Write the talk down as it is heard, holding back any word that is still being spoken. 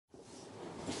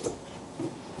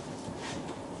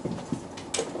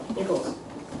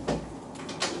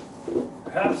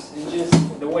Perhaps it's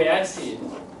just the way I see it.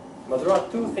 But there are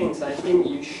two things I think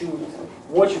you should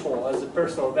watch for as a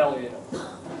personal evaluator.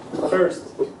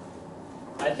 First,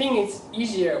 I think it's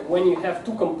easier when you have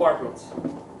two compartments.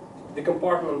 The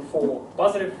compartment for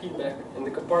positive feedback and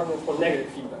the compartment for negative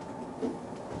feedback.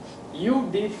 You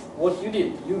did what you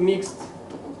did. You mixed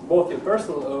both your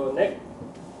personal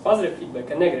positive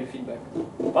feedback and negative feedback.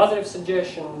 Positive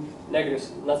suggestion, negative,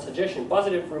 not suggestion,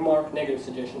 positive remark, negative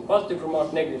suggestion, positive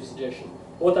remark, negative suggestion.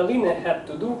 What Alina had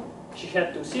to do, she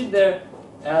had to sit there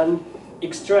and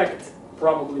extract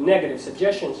probably negative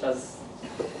suggestions as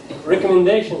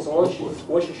recommendations on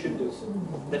what she should do.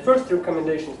 The first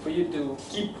recommendation for you to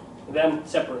keep them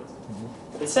separate.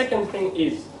 The second thing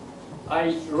is,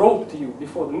 I wrote to you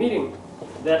before the meeting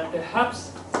that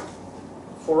perhaps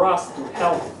for us to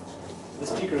help the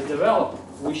speakers develop,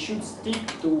 we should stick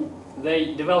to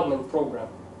the development program.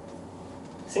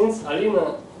 Since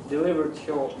Alina delivered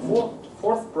her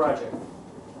fourth project,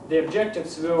 the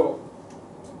objectives were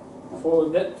for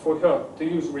her to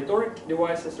use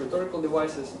rhetorical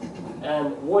devices,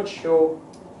 and watch her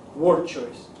word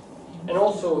choice, and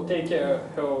also take care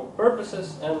of her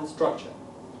purposes and structure.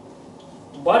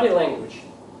 Body language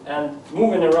and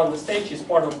moving around the stage is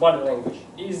part of body language,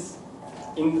 is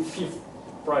in the fifth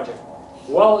project.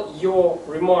 While your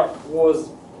remark was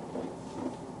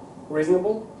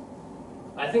reasonable,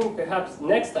 I think perhaps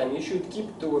next time you should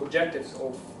keep to objectives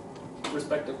of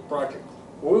respective project.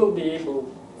 We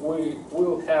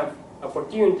will have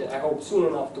opportunity, I hope soon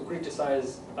enough, to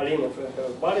criticize Alina for her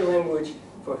body language,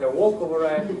 for her vocal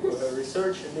variety, for her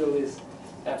research abilities,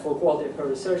 for quality of her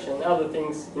research and other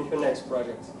things in her next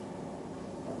projects.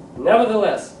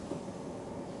 Nevertheless,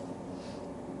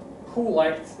 who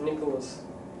liked Nicolas'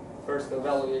 first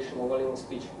evaluation of Alina's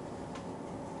speech?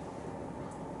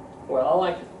 Well, I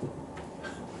like it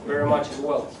very much as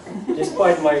well,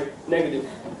 despite my negative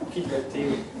feedback to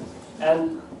you.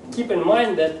 And keep in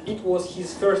mind that it was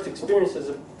his first experience as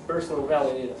a personal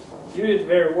evaluator. You did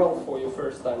very well for your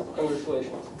first time.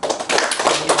 Congratulations.